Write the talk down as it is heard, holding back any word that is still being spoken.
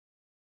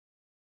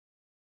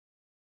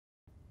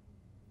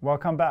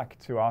Welcome back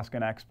to Ask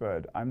an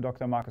Expert. I'm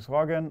Dr. Markus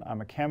Roggen,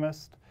 I'm a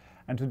chemist,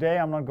 and today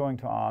I'm not going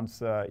to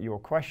answer your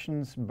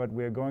questions, but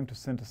we're going to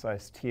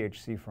synthesize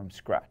THC from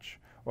scratch,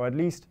 or at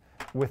least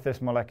with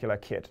this molecular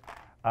kit.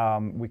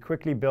 We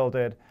quickly build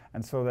it,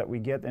 and so that we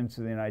get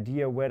into an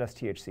idea, where does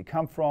THC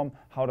come from,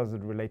 how does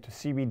it relate to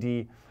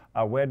CBD,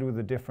 where do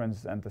the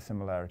differences and the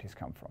similarities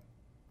come from.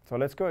 So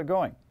let's get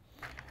going.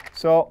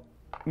 So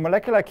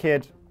molecular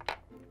kit,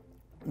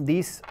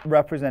 these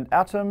represent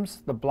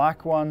atoms. The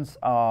black ones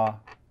are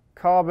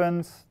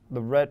carbons, the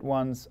red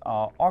ones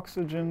are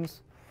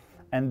oxygens,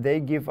 and they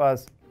give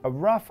us a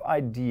rough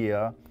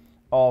idea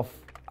of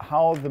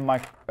how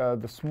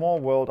the small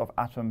world of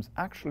atoms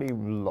actually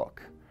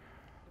look.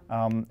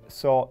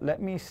 So let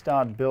me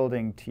start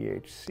building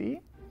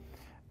THC,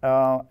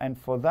 and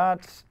for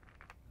that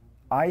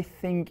I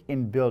think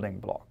in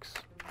building blocks.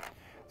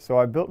 So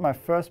I built my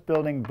first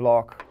building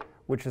block,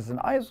 which is an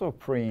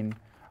isoprene,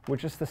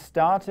 which is the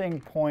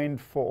starting point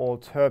for all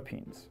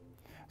terpenes.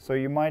 So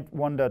you might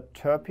wonder,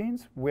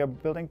 terpenes? We're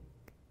building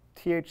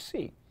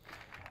THC.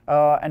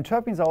 And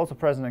terpenes are also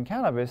present in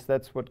cannabis.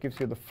 That's what gives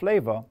you the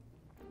flavor.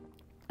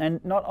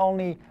 And not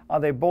only are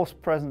they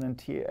both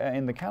present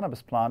in the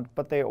cannabis plant,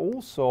 but they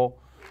also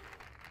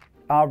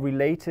are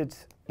related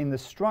in the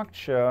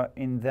structure,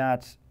 in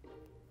that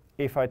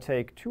if I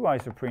take two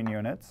isoprene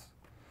units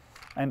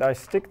and I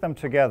stick them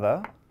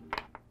together,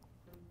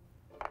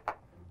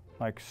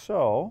 like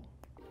so,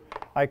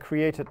 I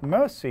created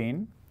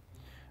myrcene,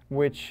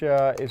 which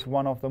is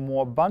one of the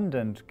more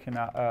abundant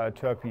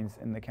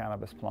terpenes in the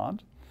cannabis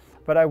plant.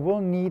 But I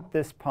will need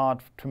this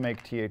part to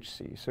make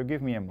THC, so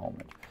give me a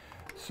moment.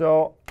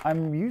 So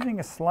I'm using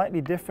a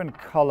slightly different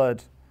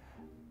colored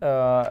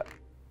atom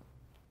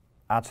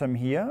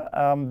here.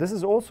 This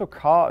is also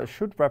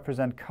should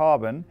represent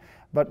carbon,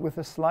 but with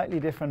a slightly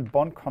different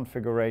bond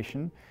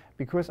configuration,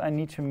 because I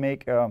need to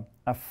make a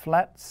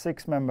flat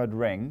six-membered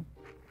ring,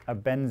 a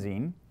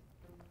benzene,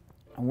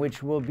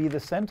 which will be the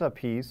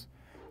centerpiece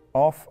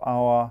of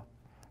our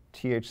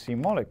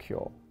THC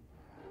molecule.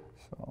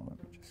 So let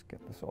me just get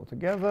this all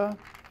together.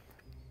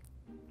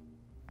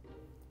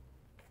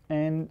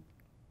 And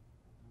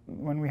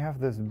when we have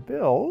this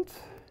built,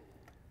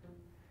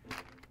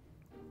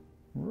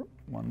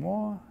 one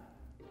more,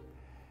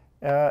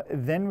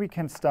 then we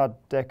can start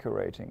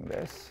decorating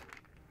this.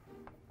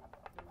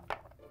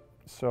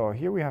 So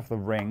here we have the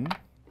ring.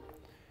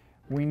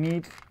 We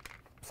need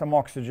some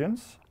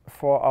oxygens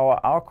for our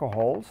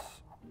alcohols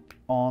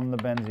on the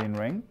benzene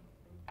ring.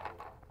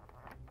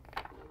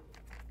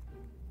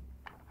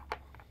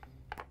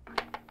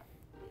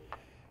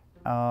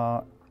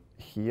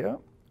 Here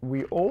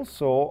we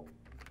also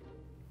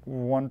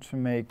want to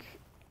make,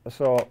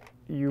 so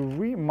you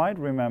might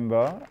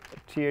remember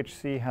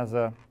THC has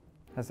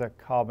a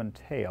carbon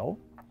tail.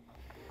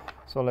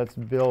 So let's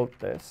build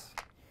this.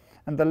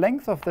 And the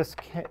length of this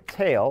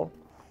tail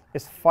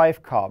is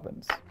 5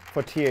 carbons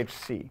for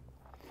THC.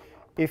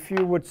 If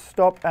you would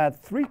stop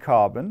at 3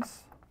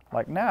 carbons,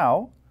 like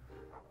now,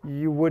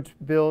 you would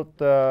build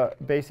the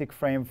basic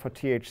frame for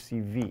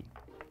THCV.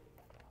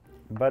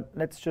 But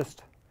let's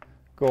just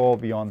go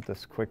beyond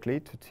this quickly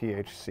to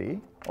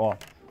THC, or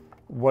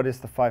what is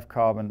the 5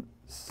 carbon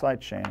side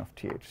chain of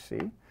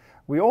THC.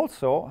 We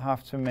also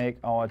have to make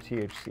our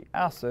THC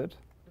acid,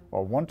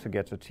 or want to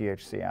get to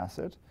THC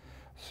acid.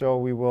 So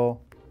we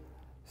will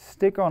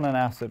stick on an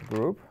acid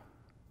group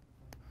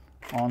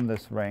on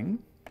this ring.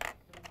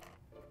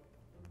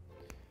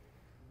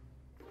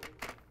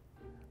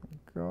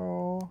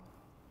 Go.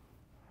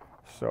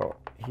 So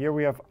here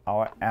we have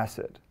our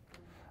acid.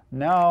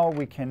 Now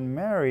we can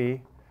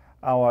marry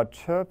our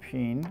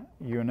terpene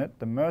unit,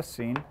 the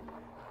myrcene,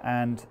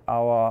 and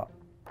our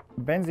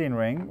benzene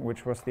ring,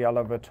 which was the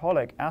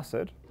alpha-vitolic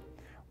acid,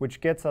 which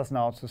gets us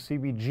now to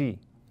CBG.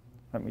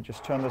 Let me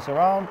just turn this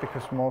around,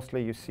 because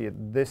mostly you see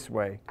it this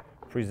way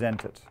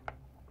presented.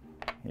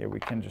 Here we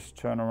can just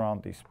turn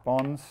around these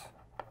bonds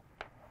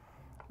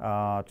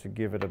to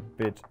give it a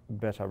bit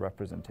better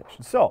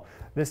representation. So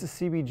this is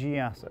CBG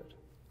acid.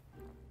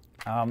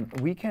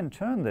 We can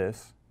turn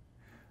this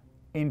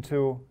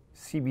into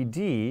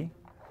CBD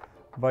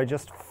by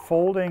just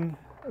folding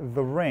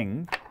the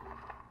ring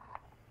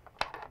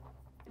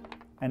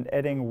and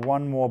adding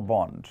one more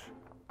bond,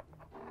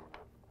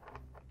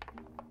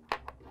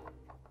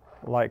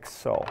 like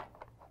so.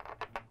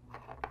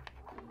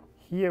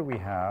 Here we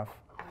have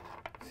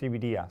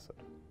CBD acid.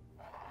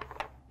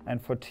 And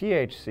for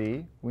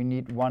THC, we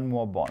need one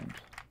more bond.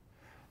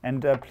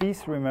 And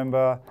please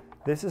remember,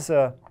 this is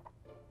a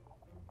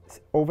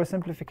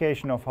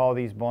oversimplification of how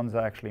these bonds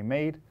are actually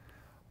made.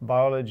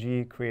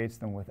 Biology creates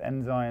them with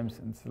enzymes,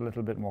 and it's a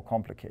little bit more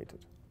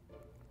complicated.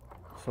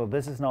 So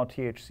this is now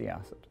THC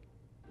acid.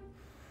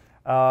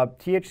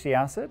 THC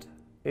acid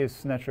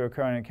is naturally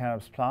occurring in a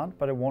cannabis plant,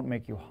 but it won't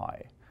make you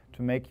high.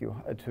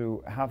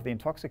 To have the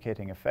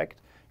intoxicating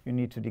effect, you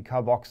need to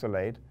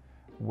decarboxylate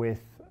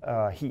with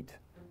heat.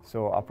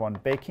 So upon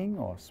baking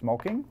or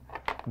smoking,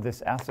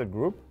 this acid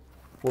group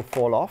will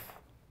fall off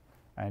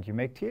and you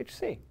make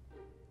THC.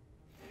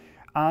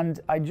 And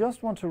I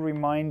just want to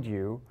remind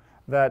you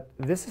that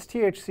this is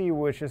THC,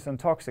 which is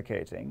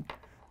intoxicating,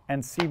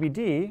 and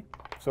CBD,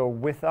 so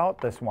without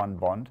this one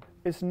bond,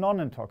 is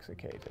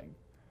non-intoxicating.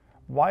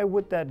 Why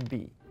would that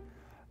be?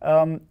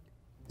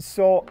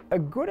 So a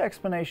good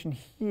explanation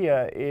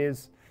here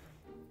is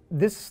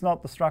this is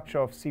not the structure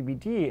of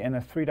CBD in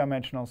a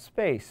three-dimensional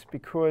space,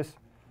 because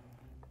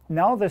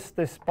now this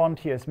bond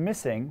here is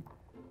missing.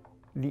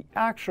 The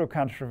actual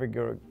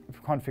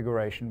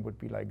configuration would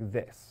be like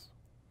this.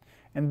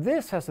 And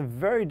this has a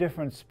very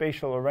different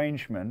spatial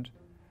arrangement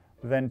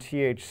than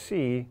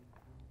THC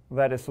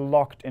that is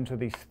locked into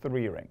these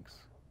three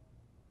rings.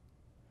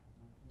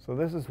 So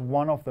this is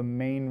one of the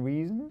main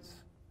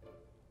reasons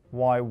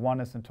why one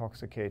is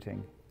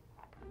intoxicating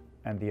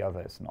and the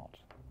other is not.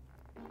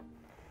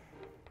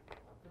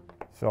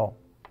 So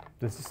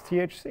this is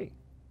THC.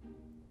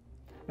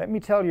 Let me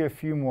tell you a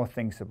few more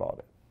things about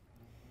it.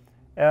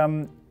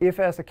 If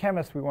as a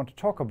chemist we want to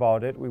talk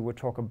about it, we would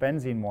talk a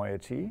benzene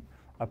moiety,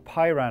 a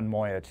pyrane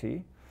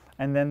moiety,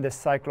 and then the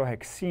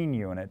cyclohexene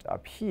unit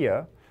up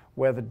here,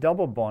 where the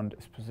double bond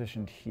is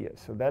positioned here.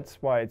 So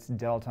that's why it's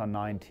delta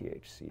 9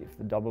 THC. If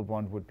the double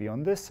bond would be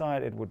on this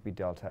side, it would be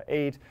delta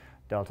 8,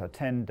 delta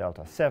 10,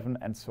 delta 7,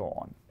 and so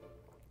on.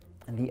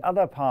 And the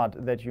other part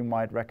that you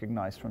might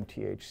recognize from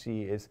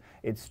THC is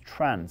its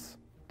trans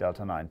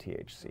delta 9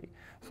 THC.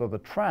 So the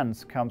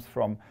trans comes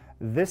from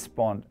this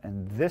bond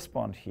and this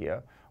bond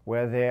here,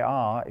 where they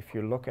are, if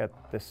you look at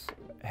this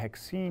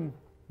hexene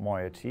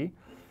moiety,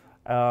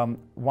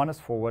 one is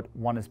forward,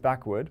 one is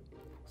backward,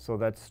 so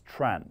that's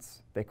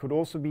trans. They could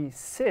also be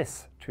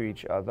cis to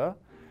each other.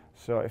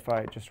 So if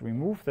I just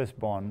remove this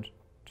bond,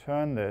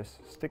 turn this,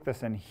 stick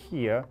this in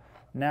here,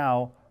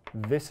 now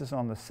this is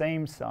on the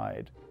same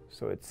side,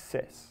 so it's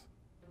cis.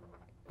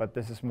 But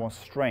this is more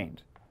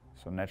strained.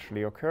 So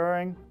naturally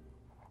occurring,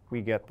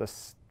 we get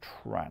this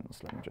trans.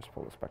 Let me just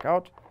pull this back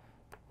out.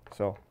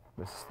 So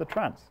this is the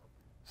trans.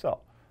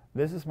 So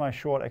this is my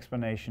short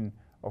explanation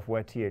of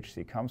where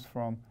THC comes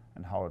from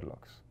and how it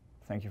looks.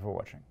 Thank you for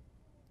watching.